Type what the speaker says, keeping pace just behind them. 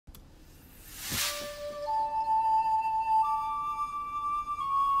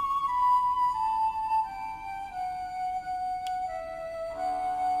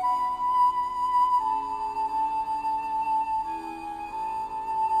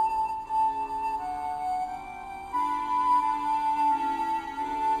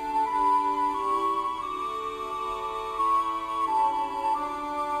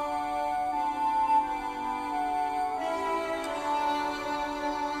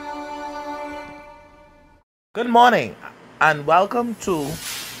Good morning and welcome to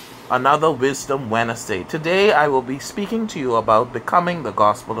another Wisdom Wednesday. Today I will be speaking to you about becoming the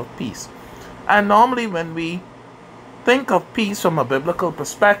gospel of peace. And normally when we think of peace from a biblical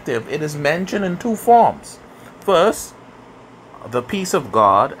perspective, it is mentioned in two forms. First, the peace of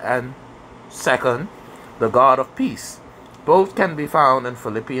God, and second, the God of peace. Both can be found in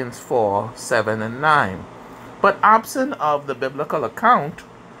Philippians 4, 7 and 9. But absent of the biblical account,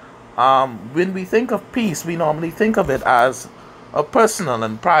 when we think of peace, we normally think of it as a personal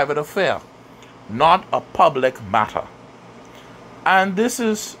and private affair, not a public matter. And this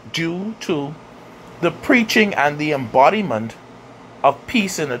is due to the preaching and the embodiment of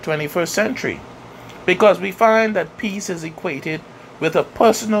peace in the 21st century, because we find that peace is equated with a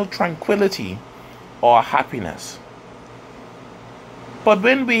personal tranquility or happiness. But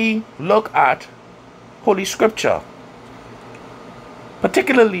when we look at Holy Scripture,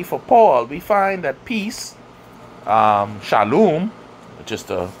 particularly for Paul, we find that peace, shalom, which is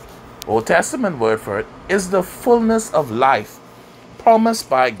the Old Testament word for it, is the fullness of life promised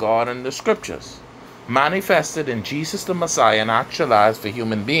by God in the Scriptures, manifested in Jesus the Messiah and actualized for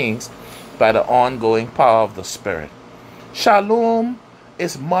human beings by the ongoing power of the Spirit. Shalom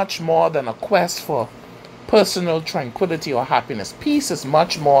is much more than a quest for personal tranquility or happiness. Peace is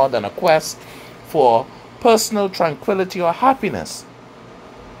much more than a quest for personal tranquility or happiness.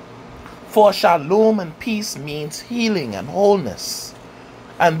 For shalom and peace means healing and wholeness.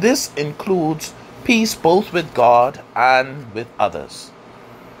 And this includes peace both with God and with others,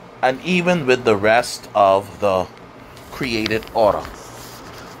 and even with the rest of the created order.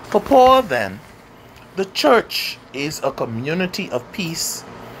 For Paul, then, the church is a community of peace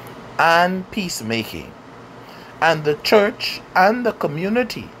and peacemaking. And the church and the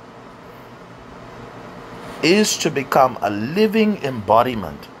community is to become a living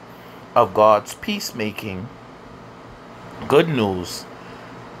embodiment of God's peacemaking good news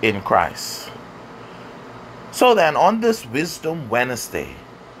in Christ. So then, on this Wisdom Wednesday,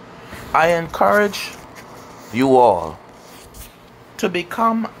 I encourage you all to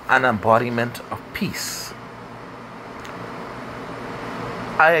become an embodiment of peace.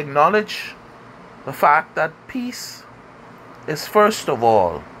 I acknowledge the fact that peace is first of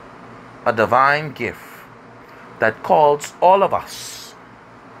all a divine gift that calls all of us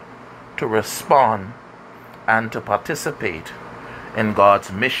to respond and to participate in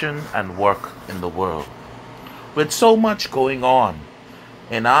God's mission and work in the world. With so much going on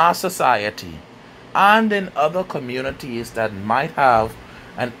in our society and in other communities that might have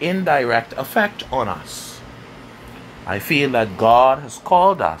an indirect effect on us, I feel that God has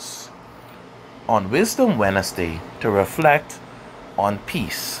called us on Wisdom Wednesday to reflect on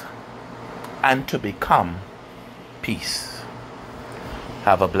peace and to become peace.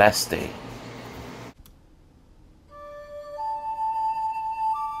 Have a blessed day.